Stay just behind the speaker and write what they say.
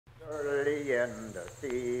Early in the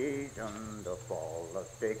season, the fall of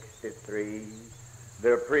 '63,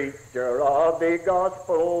 the preacher of the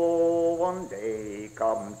gospel one day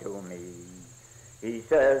come to me. He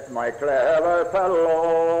says, my clever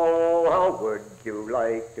fellow, how would you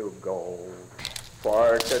like to go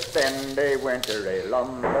for to spend a winter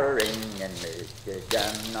a-lumbering in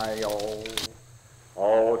Michigan,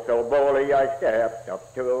 Oh, so boldly I stepped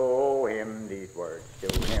up to him, these words to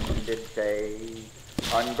him did say,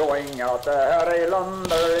 on going out there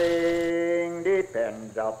a-lumbering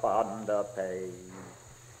depends upon the pay.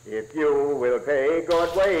 If you will pay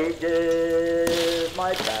good wages,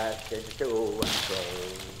 my passage to and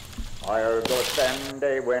fro, I'll go spend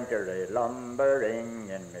a winter a-lumbering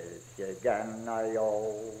in Michigan,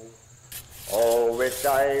 Oh, which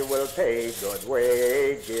I will pay good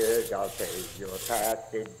wages, I'll pay your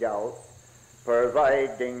passage out,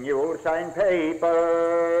 providing you'll sign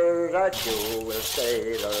papers that you will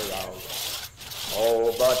sail out.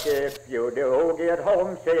 Oh, but if you do get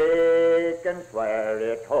homesick and swear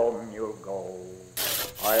at home you'll go,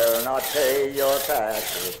 I'll not pay your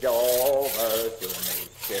passage over to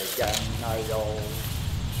Michigan,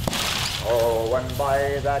 Oh, and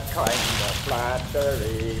by that kind of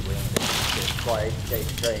flattery we make it quite a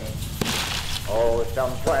train. Oh,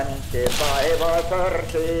 some 25 or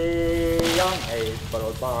 30 young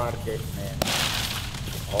able-bodied men.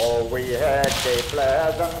 Oh, we had a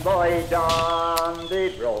pleasant voyage on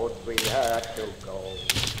the road we had to go.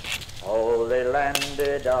 Oh, they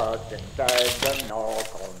landed us inside the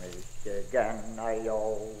North Michigan,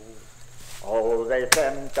 Oh, they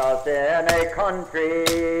sent us in a country,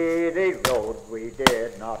 the road we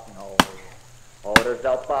did not know. Oh, it's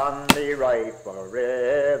up on the Rifle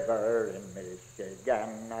River in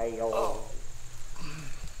Michigan, Oh.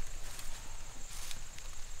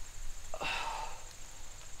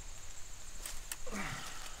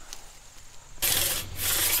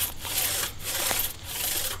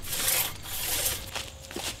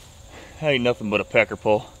 That ain't nothing but a pecker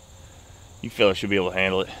pull. You fellas should be able to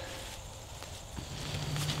handle it.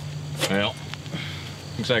 Well,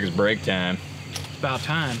 looks like it's break time. It's about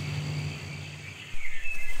time.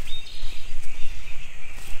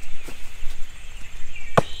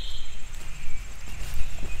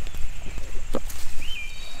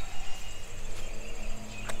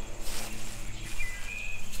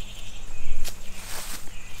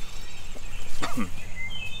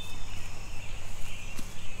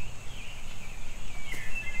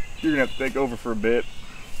 You're gonna have to take over for a bit.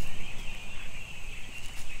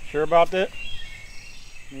 Sure about that?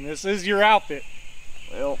 I mean, this is your outfit.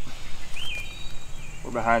 Well,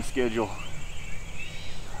 we're behind schedule.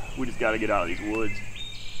 We just gotta get out of these woods.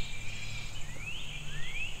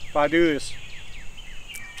 If I do this,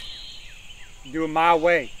 do it my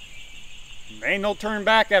way. There ain't no turning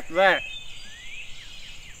back after that.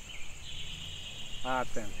 All right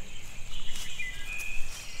then.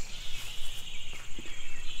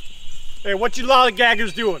 Hey, what you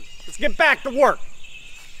lollygaggers doing? Let's get back to work.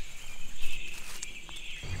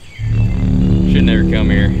 Should never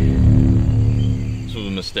come here. This was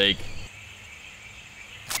a mistake.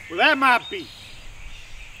 Well, that might be.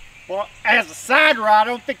 Well, as a side ride, I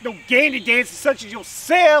don't think no gainy dancer such as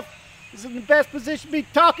yourself is in the best position to be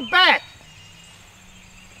talking back.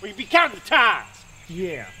 Well, you be counting the times.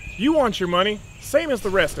 Yeah, you want your money, same as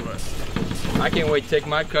the rest of us. I can't wait to take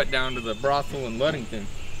my cut down to the brothel in Ludington.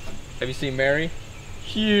 Have you seen Mary?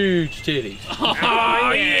 Huge titties.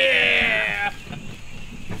 Oh, yeah!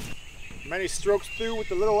 Many strokes through with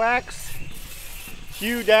the little axe,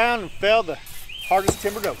 hewed down and fell the hardest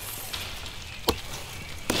timbered oak.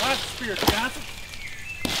 Watch the spirit, Johnson.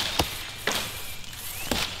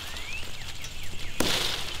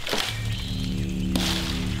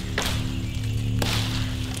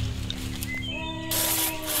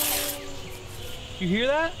 You hear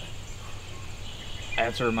that?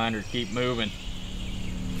 That's a reminder to keep moving.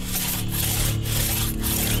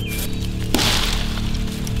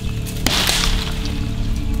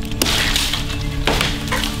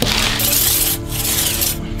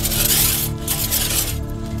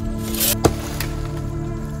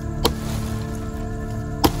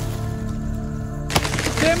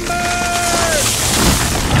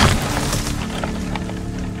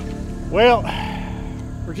 Well,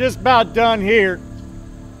 we're just about done here.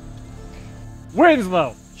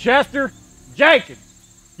 Winslow, Chester, Jenkins,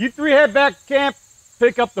 you three head back to camp,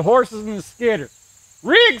 pick up the horses and the skidder.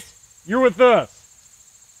 Riggs, you're with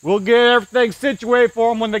us. We'll get everything situated for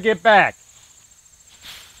them when they get back.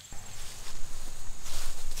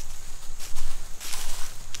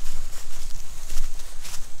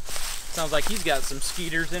 Sounds like he's got some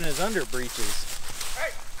skeeters in his under breeches.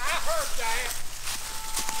 Hey,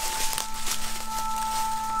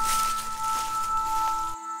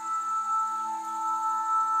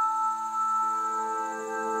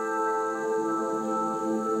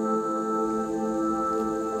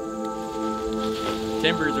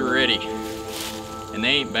 Timbers are ready, and they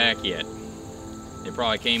ain't back yet. They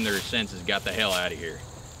probably came to their senses, got the hell out of here.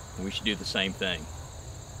 And we should do the same thing.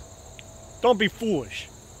 Don't be foolish.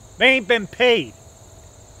 They ain't been paid.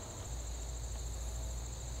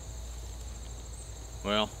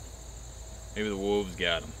 Well, maybe the wolves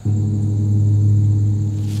got them.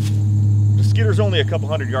 The skitter's only a couple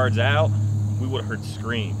hundred yards out. We would have heard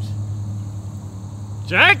screams.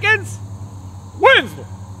 Jenkins? Winslow?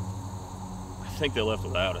 I think they left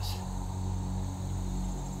without us.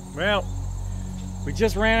 Well, we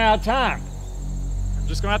just ran out of time. I'm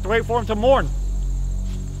just gonna have to wait for them till morning.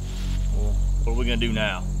 Well, what are we gonna do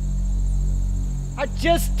now? I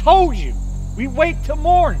just told you. We wait till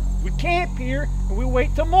morning. We camp here and we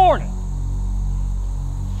wait till morning.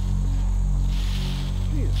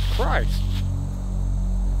 Jesus Christ.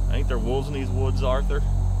 Ain't there wolves in these woods, Arthur?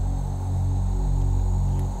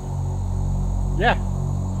 Yeah,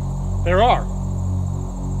 there are.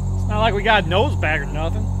 It's not like we got a nose bag or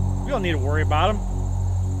nothing. We don't need to worry about them.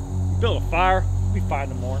 We build a fire, we'll be fine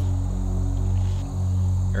in the morning.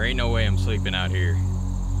 There ain't no way I'm sleeping out here.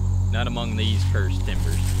 Not among these cursed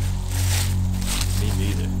timbers. Me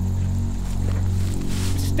neither.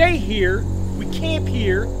 We stay here, we camp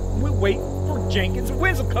here, and we wait for Jenkins and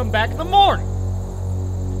Winslow to come back in the morning.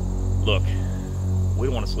 Look, we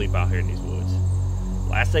don't want to sleep out here in these woods.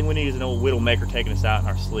 Last thing we need is an old widowmaker taking us out in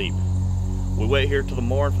our sleep. We wait here till the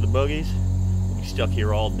morning for the buggies, we'll be stuck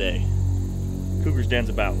here all day. Cougar's Den's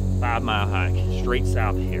about 5 mile hike, straight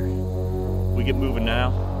south of here. We get moving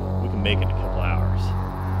now, we can make it in a couple hours.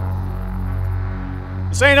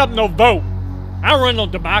 This ain't up no vote. I don't run no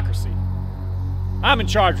democracy. I'm in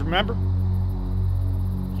charge, remember?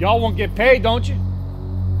 Y'all won't get paid, don't you?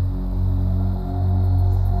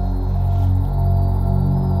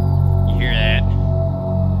 You hear that?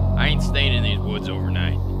 I ain't staying in these woods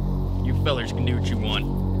overnight. You fellers can do what you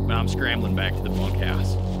want, but I'm scrambling back to the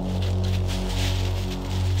bunkhouse.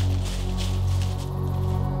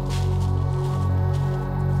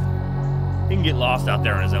 He can get lost out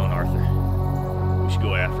there on his own, Arthur. We should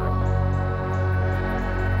go after him.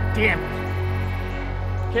 Damn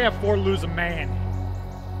it. Can't afford to lose a man.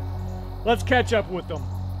 Let's catch up with him.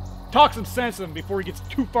 Talk some sense to him before he gets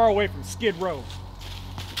too far away from Skid Row.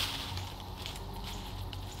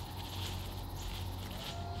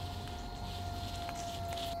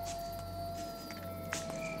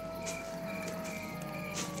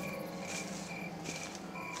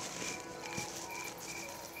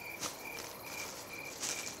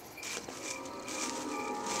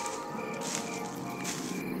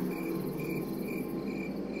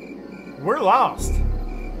 We're lost.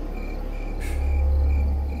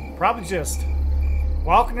 Probably just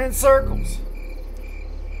walking in circles.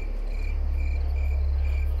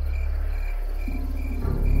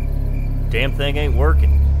 Damn thing ain't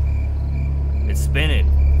working. It's spinning.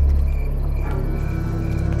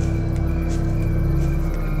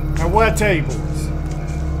 Now what I tell you boys,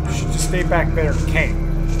 you should just stay back there and camp.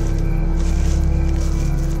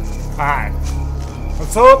 Alright,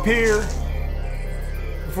 let's go up here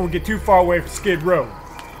before we get too far away from Skid Row.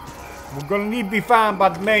 We're gonna need to be found by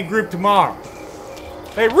the main group tomorrow.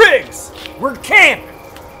 Hey Riggs, we're camping!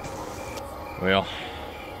 Well,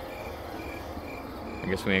 I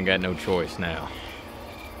guess we ain't got no choice now.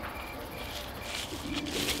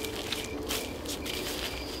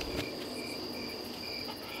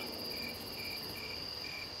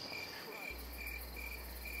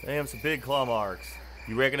 Damn, some big claw marks.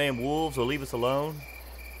 You reckon them wolves will leave us alone?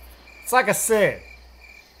 It's like I said,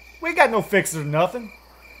 we ain't got no fixes or nothing.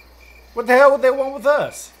 What the hell would they want with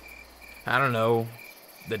us? I don't know.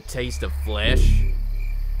 The taste of flesh?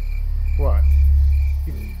 What?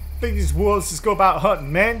 You think these wolves just go about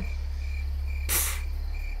hunting men? Pfft.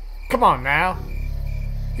 Come on now.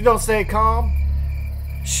 If you don't stay calm,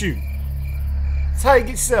 shoot. That's how you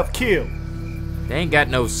get yourself killed. They ain't got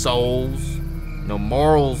no souls, no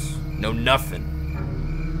morals, no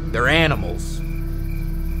nothing. They're animals.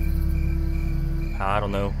 I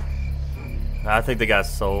don't know. I think they got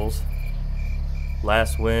souls.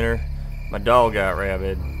 Last winter, my dog got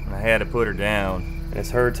rabid, and I had to put her down. And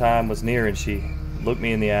as her time was nearing, she looked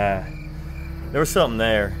me in the eye. There was something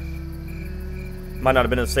there. Might not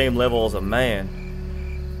have been at the same level as a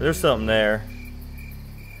man, but there's something there.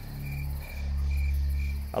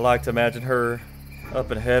 I like to imagine her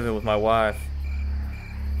up in heaven with my wife.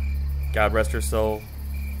 God rest her soul.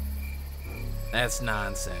 That's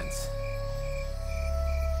nonsense.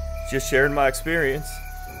 Just sharing my experience.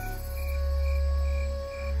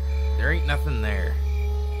 There ain't nothing there.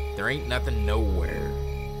 There ain't nothing nowhere.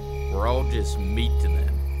 We're all just meat to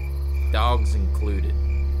them, dogs included.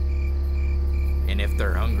 And if if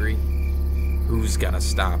they're hungry, who's gonna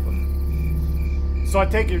stop them? So I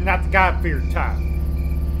take it you're not the God-fearing type.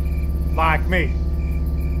 Like me.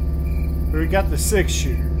 We got the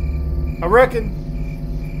 6-shooter. I reckon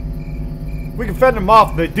we can fend them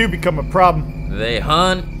off if they do become a problem. They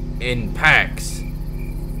hunt in packs.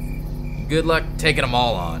 Good luck taking them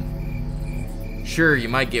all on. Sure, you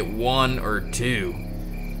might get 1 or 2.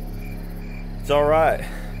 It's alright.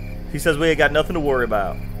 He says we ain't got nothing to worry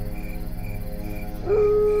about.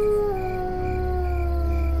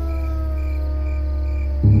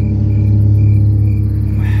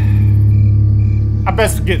 I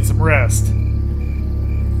best get some rest.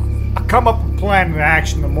 I'll come up with a plan of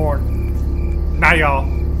action in the morning. Now, y'all.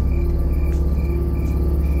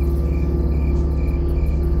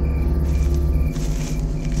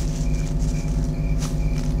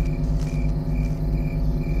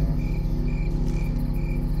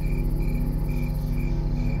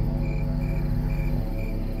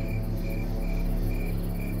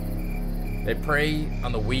 They prey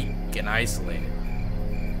on the weak and isolated.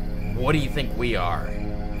 What do you think we are?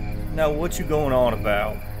 Now, what you going on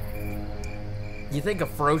about? You think a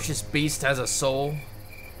ferocious beast has a soul?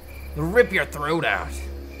 They'll rip your throat out.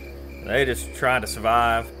 They just trying to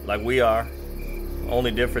survive like we are.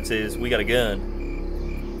 Only difference is we got a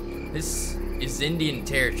gun. This is Indian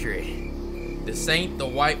territory. This ain't the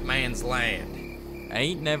white man's land.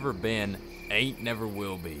 Ain't never been, ain't never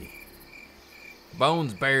will be.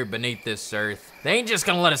 Bones buried beneath this earth. They ain't just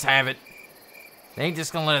gonna let us have it. They ain't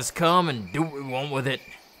just gonna let us come and do what we want with it.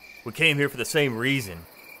 We came here for the same reason.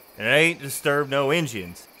 And it ain't to disturb no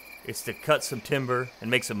Indians. It's to cut some timber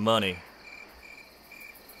and make some money.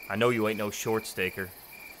 I know you ain't no short staker.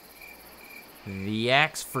 The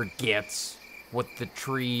axe forgets what the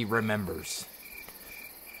tree remembers.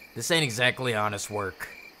 This ain't exactly honest work,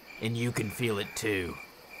 and you can feel it too.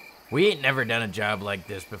 We ain't never done a job like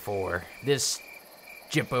this before. This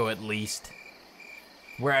gyppo at least.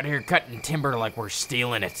 We're out here cutting timber like we're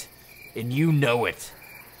stealing it, and you know it.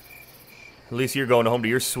 At least you're going home to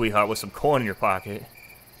your sweetheart with some coin in your pocket.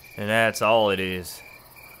 And that's all it is.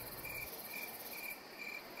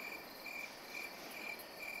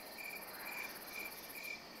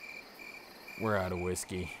 We're out of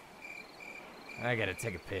whiskey. I gotta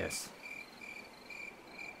take a piss.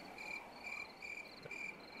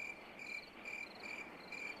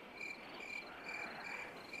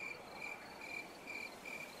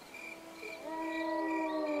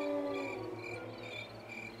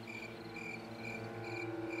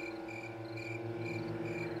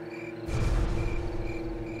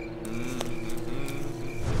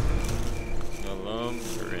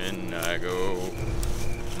 Lumbering I go.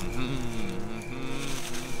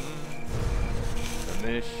 The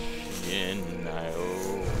Michigan I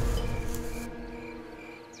owe.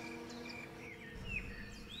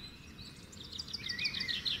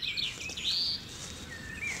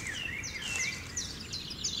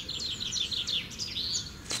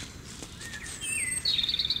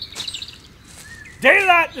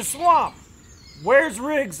 Daylight in the swamp! Where's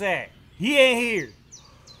Riggs at? He ain't here.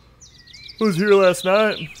 Was here last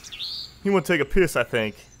night. He want to take a piss, I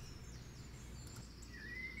think.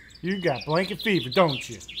 You got blanket fever, don't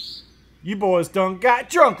you? You boys done got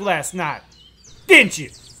drunk last night, didn't you?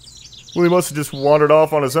 Well, he must have just wandered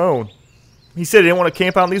off on his own. He said he didn't want to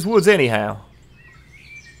camp out in these woods anyhow.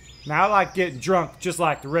 Now I like getting drunk just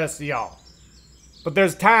like the rest of y'all. But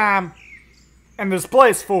there's time and there's a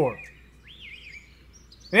place for it.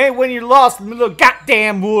 It ain't when you're lost in the little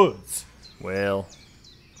goddamn woods. Well,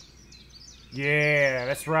 yeah,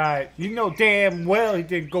 that's right. You know damn well he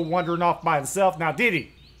didn't go wandering off by himself, now did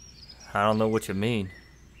he? I don't know what you mean.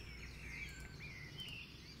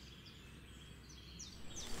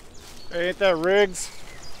 Ain't that Riggs?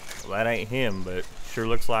 Well, that ain't him, but sure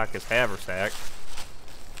looks like his haversack.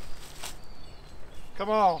 Come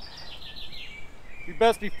on. You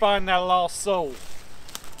best be finding that lost soul.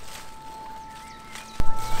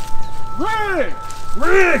 Riggs!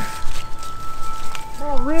 Riggs! Come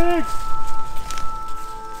on, Riggs!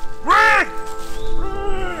 Riggs!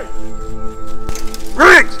 Riggs!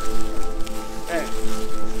 Riggs! Hey,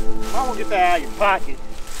 I won't get that out of your pocket.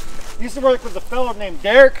 Used to work with a fellow named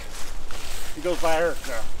Derek. He goes by Eric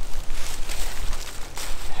now.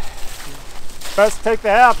 Best take the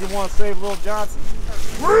out if you want to save Little Johnson.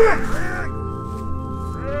 Riggs!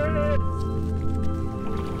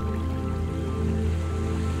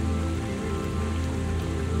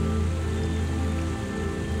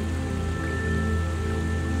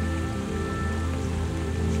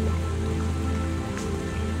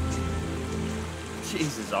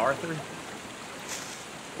 Jesus, Arthur.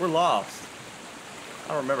 We're lost.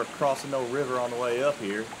 I don't remember crossing no river on the way up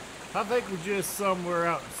here. I think we're just somewhere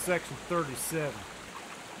out in section 37.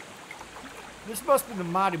 This must be the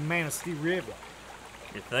mighty Manistee River.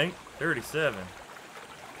 You think? 37.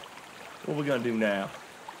 What we gonna do now?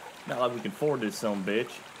 Not like we can ford this son of a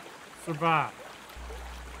bitch. Survive.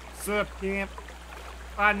 Sup, Camp?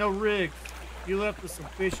 I know Riggs. He left us some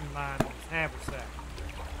fishing line in his haversack.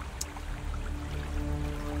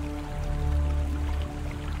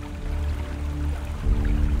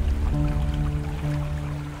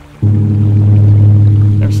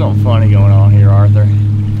 There's something funny going on here, Arthur.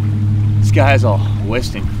 This guy's all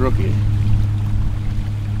west and crooked.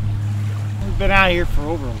 We've been out here for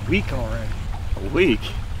over a week already. A week?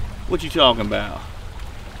 What you talking about?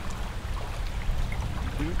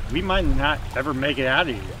 We might not ever make it out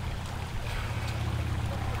of here.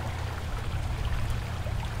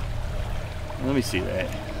 Let me see that.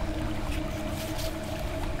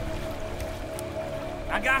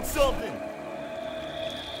 I got something.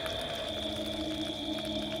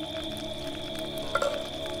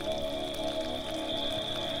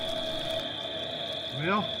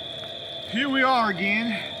 Well, here we are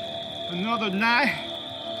again. Another night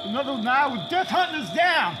with death hunting us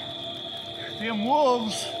down. Them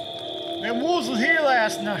wolves was here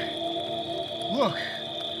last night. Look.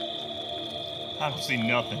 I don't see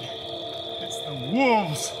nothing. It's the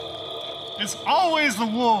wolves. It's always the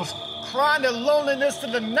wolves, crying their loneliness to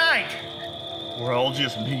the night. We're all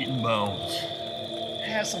just meat and bones.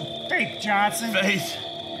 Have some faith, Johnson. Faith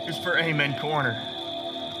is for Amen Corner.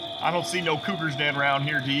 I don't see no cougars dead around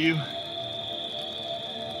here, do you?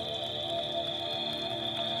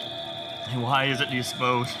 And why is it, do you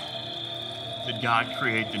suppose, that God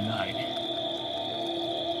created the night?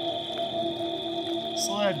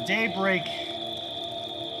 So that at daybreak,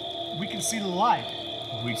 we can see the light.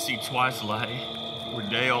 We see twice the light. We're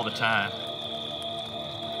day all the time.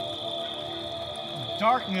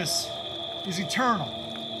 Darkness is eternal.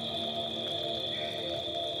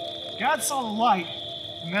 God saw the light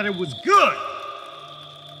and that it was good.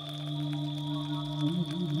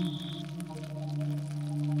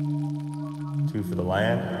 Two for the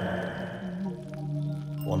land,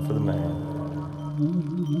 one for the man.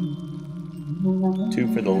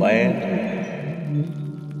 Two for the land,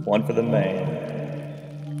 one for the man.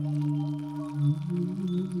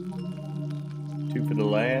 Two for the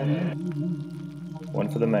land, one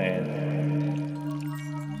for the man.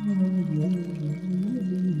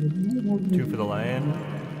 Two for the land,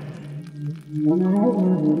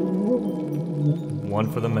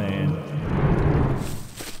 one for the man.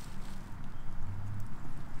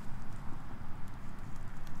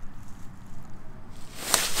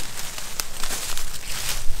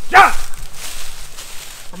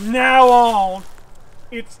 From now on,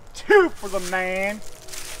 it's two for the man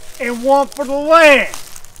and one for the land.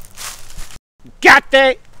 Got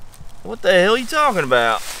that? What the hell are you talking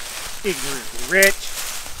about? Ignorant wretch.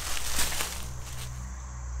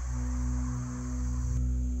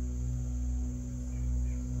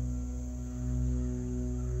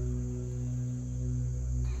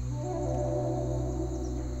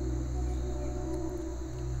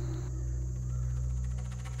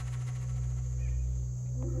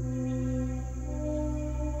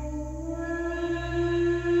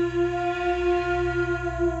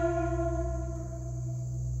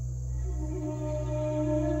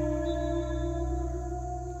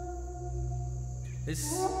 This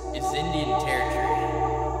is Indian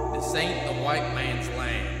territory. This ain't the white man's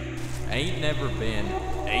land. Ain't never been,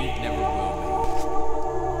 ain't never will be.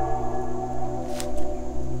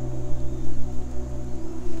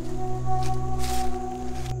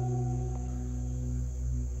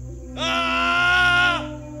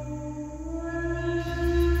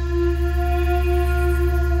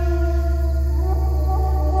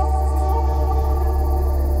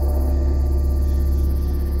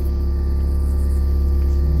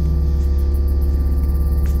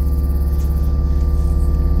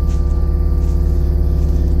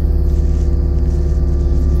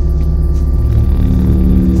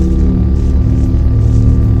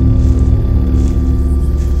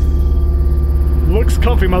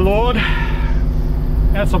 Comfy, my lord.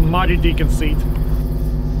 That's a mighty deacon seat.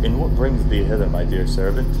 And what brings thee hither, my dear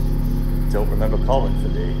servant? Don't remember calling for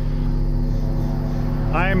thee.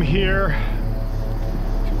 I am here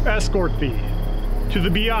to escort thee to the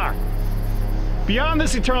beyond. Beyond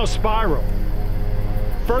this eternal spiral.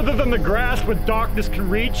 Further than the grasp what darkness can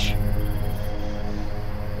reach.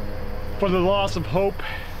 For the loss of hope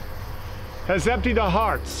has emptied our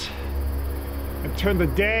hearts and turned the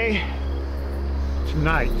day to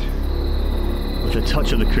night. With a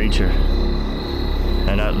touch of the creature,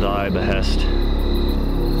 and at thy behest,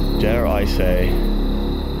 I say,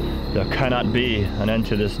 there cannot be an end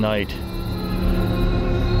to this night,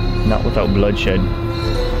 not without bloodshed.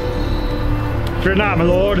 Fear not, my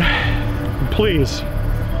lord. Please,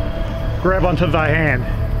 grab onto thy hand,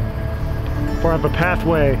 for I have a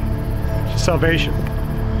pathway to salvation.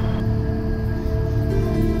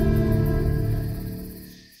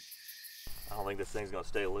 I don't think this thing's gonna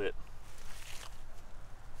stay lit.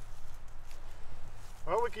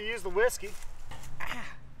 Well, we could use the whiskey.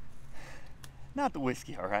 Not the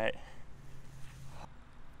whiskey, all right?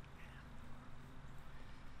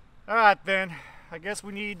 All right, then. I guess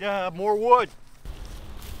we need more wood.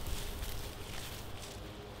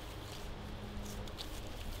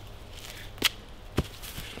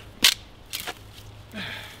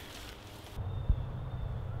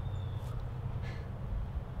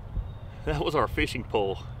 That was our fishing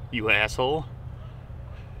pole, you asshole.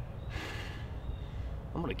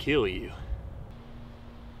 I'm gonna kill you.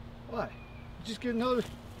 What? Just get another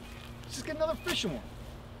fishing one.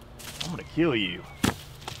 I'm gonna kill you.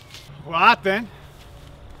 Well, all right, then.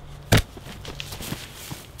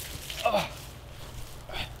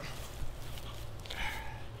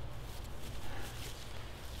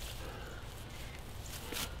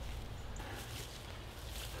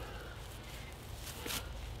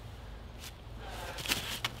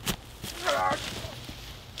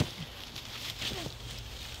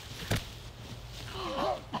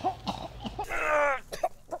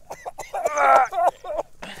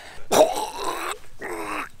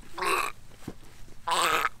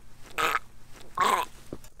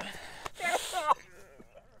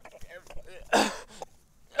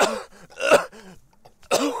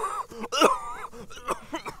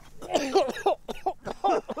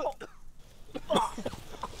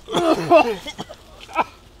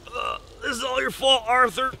 This is all your fault,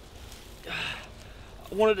 Arthur.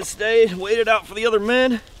 I wanted to stay and wait it out for the other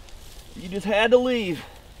men. You just had to leave.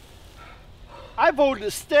 I voted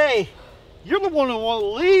to stay. You're the one who wanted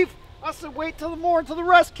to leave. I said wait till the morning till the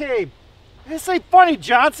rest came. This ain't funny,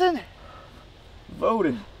 Johnson.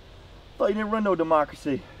 Voted. Thought you didn't run no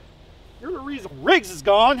democracy. You're the reason Riggs is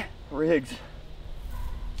gone. Riggs.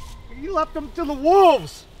 You left them to the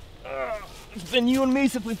wolves. It's been you and me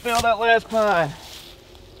since we found that last pine.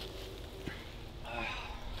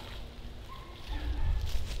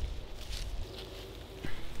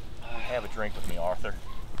 Have a drink with me, Arthur.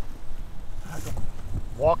 I can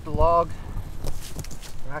walk the log,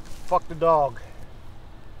 and I can fuck the dog.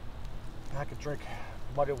 And I can drink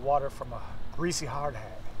muddy water from a greasy hard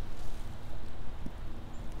hat.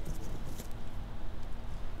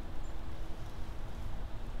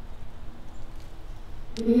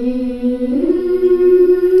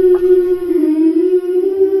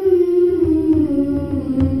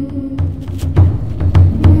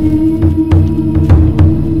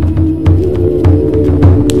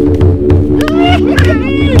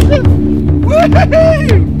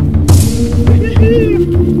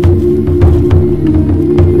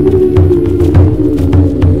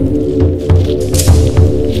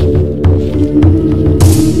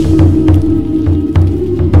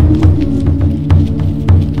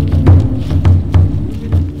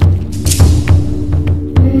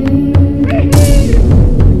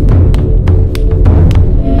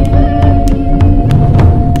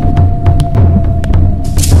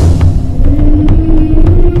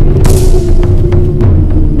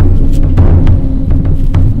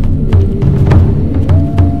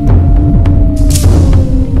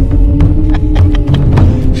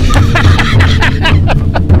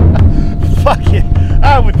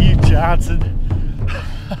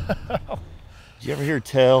 Did you ever hear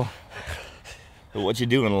tell that what you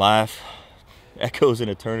do in life echoes in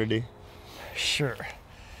eternity? Sure.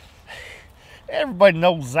 Everybody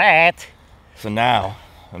knows that. So now,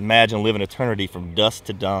 imagine living eternity from dusk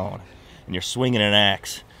to dawn, and you're swinging an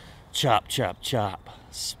axe. Chop, chop, chop.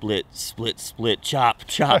 Split, split, split. Chop,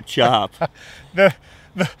 chop, chop.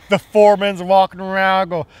 The foreman's walking around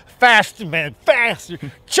going, faster, man, faster.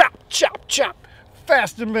 Chop, chop, chop.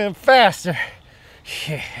 Faster, man, faster.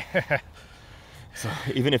 Yeah. So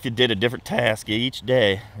even if you did a different task each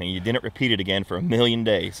day and you didn't repeat it again for 1,000,000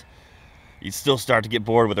 days, you'd still start to get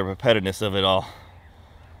bored with the repetitiveness of it all.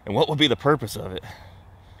 And what would be the purpose of it?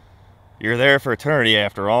 You're there for eternity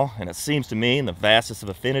after all, and it seems to me in the vastness of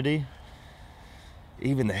infinity,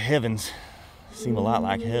 even the heavens seem a lot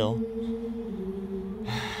like hell.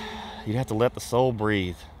 You'd have to let the soul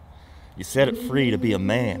breathe. You set it free to be a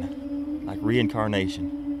man, like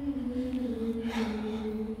reincarnation.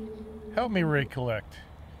 Help me recollect.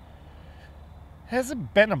 Has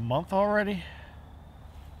it been a month already?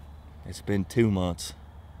 It's been 2 months.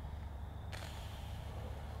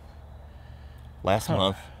 Last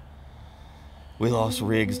month, we lost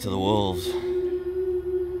Riggs to the wolves.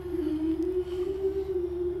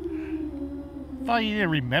 I thought you didn't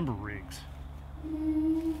remember Riggs.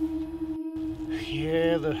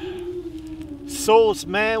 Yeah, the soulless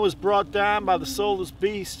man was brought down by the soulless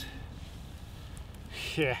beast.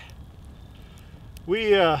 Yeah.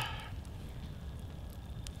 We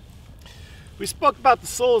spoke about the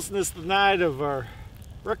soullessness the night of our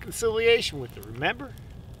reconciliation with it, remember?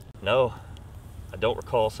 No, I don't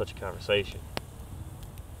recall such a conversation.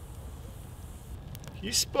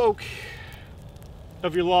 You spoke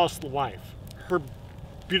of your lost wife, her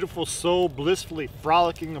beautiful soul blissfully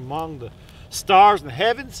frolicking among the stars in the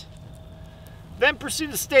heavens. Then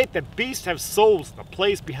proceeded to state that beasts have souls in a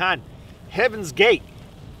place behind heaven's gate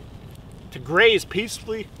to graze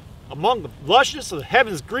peacefully among the lushness of the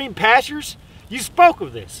heaven's green pastures. You spoke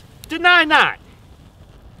of this, deny not.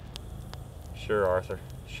 Sure, Arthur,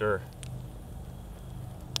 sure.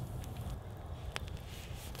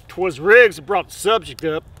 'Twas Riggs who brought the subject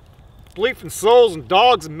up. Belief in souls and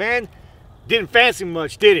dogs and men didn't fancy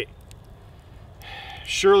much, did it?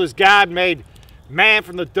 Surely as God made man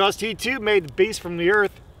from the dust, he too made the beast from the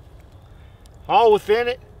earth. All within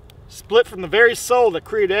it, split from the very soul that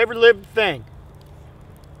created every living thing.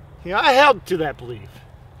 You know, I held to that belief.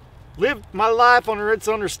 Lived my life under its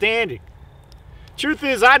understanding. Truth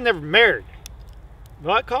is, I never married.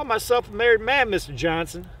 Though I call myself a married man, Mr.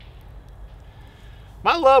 Johnson.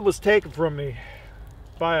 My love was taken from me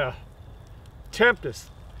by a tempest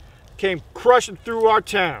that came crushing through our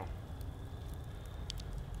town.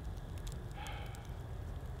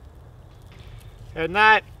 At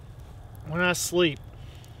night, when I sleep,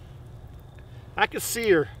 I can see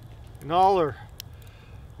her in all her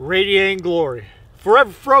radiating glory, forever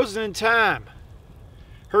frozen in time.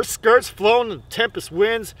 Her skirts flowing in the tempest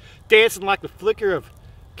winds, dancing like the flicker of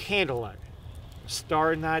candlelight, a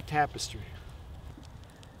starry night tapestry.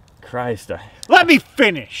 Christ, Let me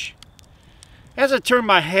finish! As I turn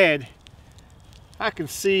my head, I can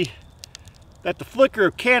see that the flicker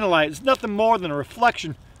of candlelight is nothing more than a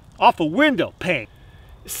reflection off a window pane.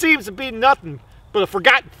 It seems to be nothing but a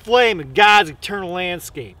forgotten flame in God's eternal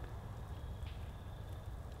landscape.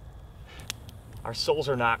 our souls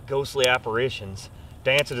are not ghostly apparitions,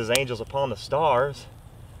 dancing as angels upon the stars.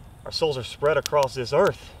 Our souls are spread across this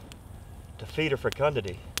earth to feed our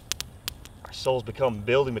fecundity. Our souls become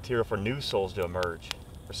building material for new souls to emerge,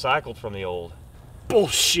 recycled from the old.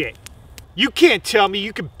 Bullshit! You can't tell me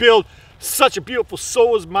you can build such a beautiful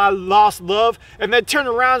soul as my lost love and then turn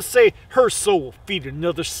around and say her soul will feed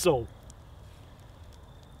another soul.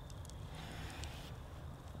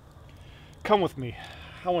 Come with me.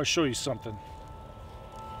 I want to show you something.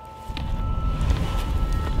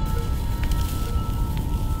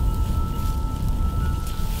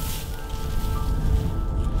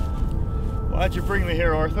 Why'd you bring me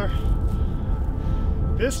here, Arthur?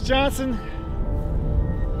 This, Johnson,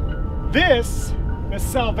 this is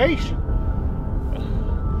salvation.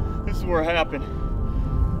 This is where it happened.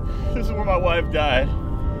 This is where my wife died.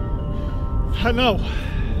 I know.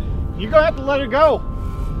 You're gonna have to let her go.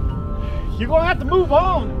 You're gonna have to move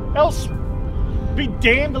on, else be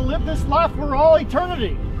damned to live this life for all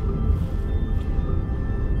eternity.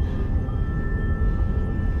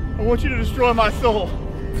 I want you to destroy my soul,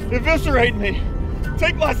 eviscerate me,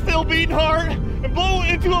 take my still beating heart, and blow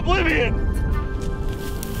it into oblivion.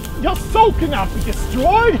 Your soul cannot be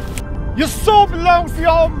destroyed. Your soul belongs to the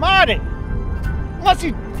Almighty. Unless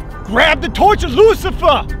you grab the torch of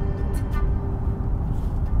Lucifer.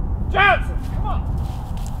 Johnson, come on.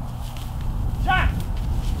 Johnson.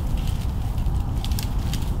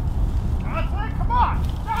 Johnson, come on.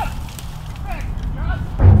 Johnson. Thank you,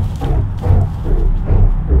 Johnson.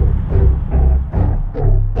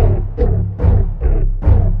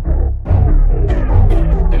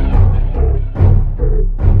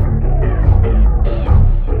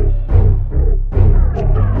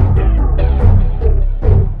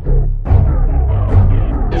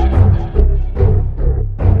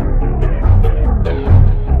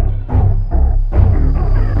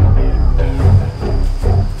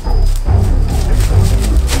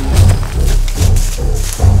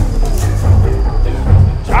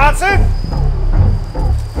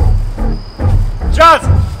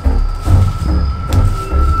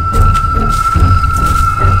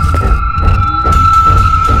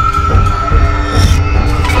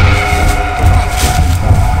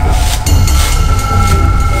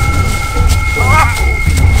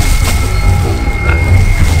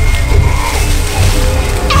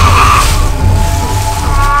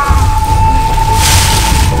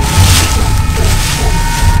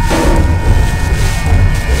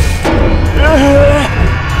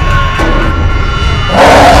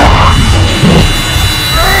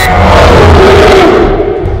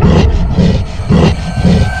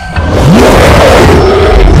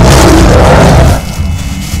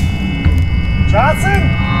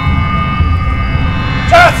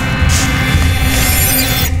 Johnson! Johnson!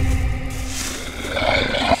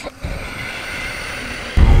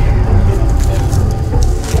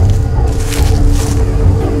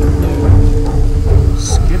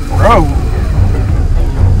 Skid Row?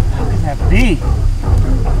 How can that be?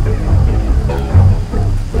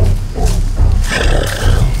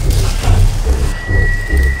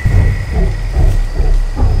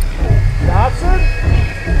 Johnson?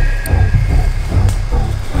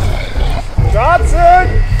 Johnson!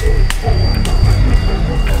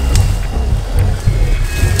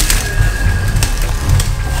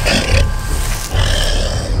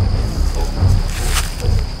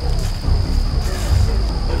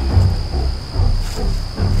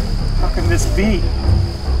 How can this be?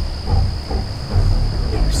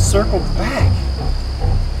 We circled back.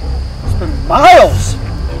 It's been miles.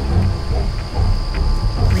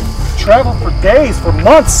 We traveled for days, for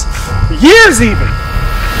months, for years even.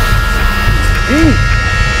 Me.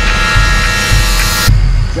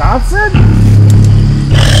 Johnson?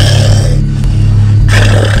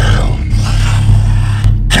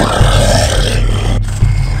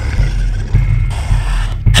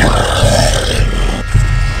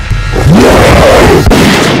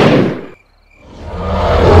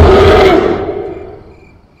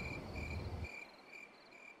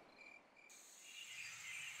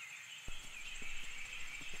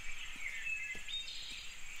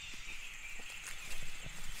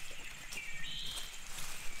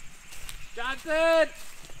 Johnson!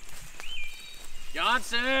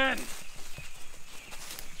 Johnson!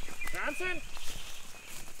 Johnson?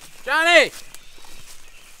 Johnny!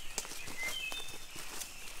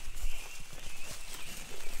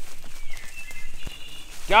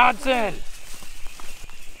 Johnson!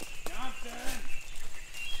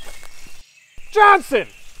 Johnson!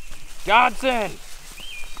 Johnson!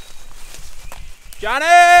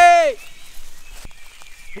 Johnny!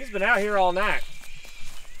 He's been out here all night.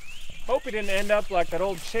 Hope he didn't end up like that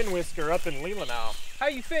old chin whisker up in Leelanau. How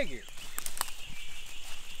you figure?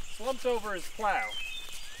 Slumps over his plow.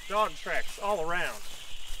 Dog tracks all around.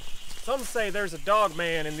 Some say there's a dog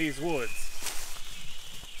man in these woods.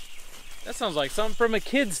 That sounds like something from a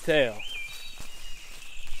kid's tale.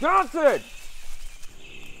 Johnson!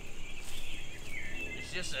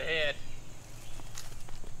 It's just ahead.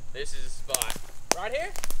 This is the spot. Right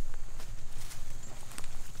here?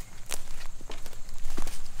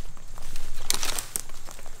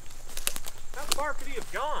 How far could he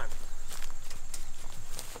have gone?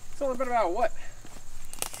 It's only been about, what,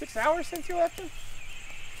 6 hours since you left him?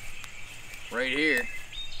 Right here.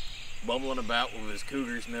 Bumbling about with his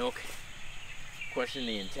cougar's milk. Questioning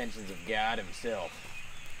the intentions of God himself.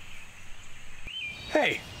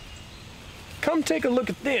 Hey, come take a look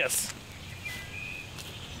at this.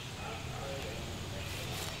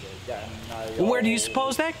 Where do you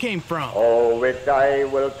suppose that came from? Oh, which I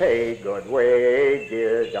will pay good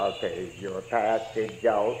wages, I'll pay your passage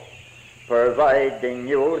out, providing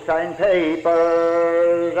you sign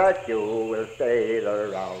papers that you will sail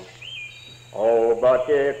her out. Oh, but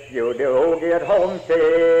if you do get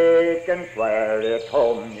homesick and swear it's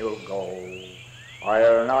home you go,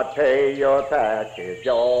 I'll not pay your passage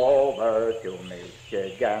over to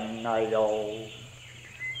Michigan, I owe.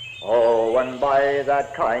 Oh, and by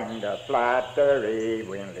that kind of flattery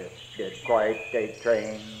we enlisted quite a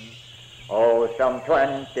train. Oh, some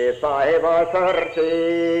 25 or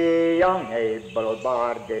 30 young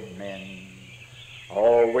able-bodied men.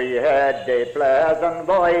 Oh, we had a pleasant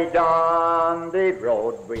voyage on the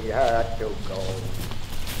road we had to go.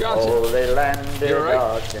 Johnson, oh, they landed you all right?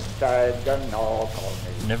 us in Saginaw.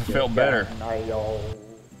 Never felt better.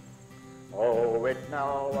 Oh, it's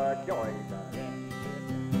now a joy that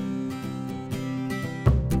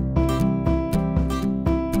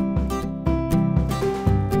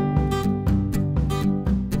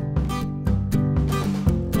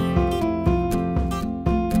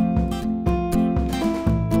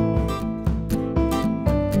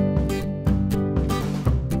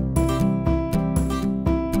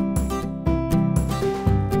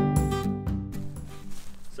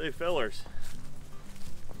Say, fellers,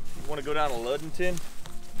 you want to go down to Ludington?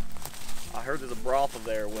 I heard there's a brothel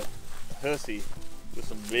there with a hussy with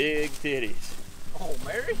some big titties. Oh,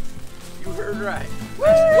 Mary? You heard right.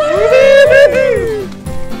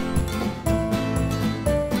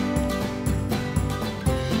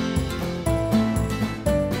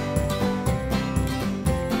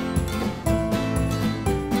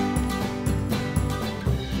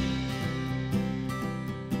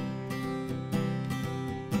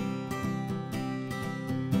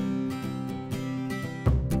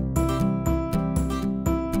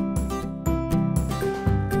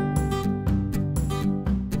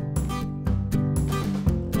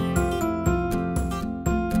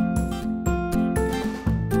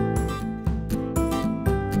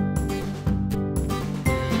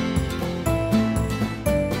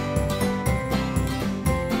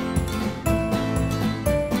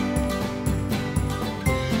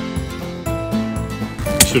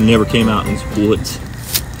 should have never came out in these woods.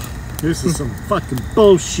 This is some fucking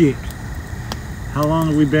bullshit. How long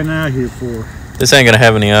have we been out here for? This ain't gonna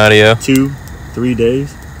have any audio. 2-3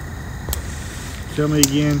 days. Tell me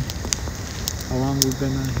again. How long have we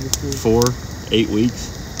been out here for? 4-8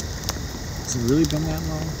 weeks. Has it really been that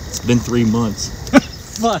long? It's been 3 months.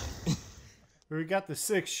 Fuck. We got the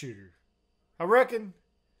 6-shooter. I reckon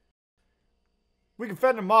we can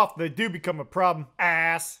fend them off if they do become a problem,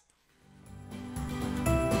 ass.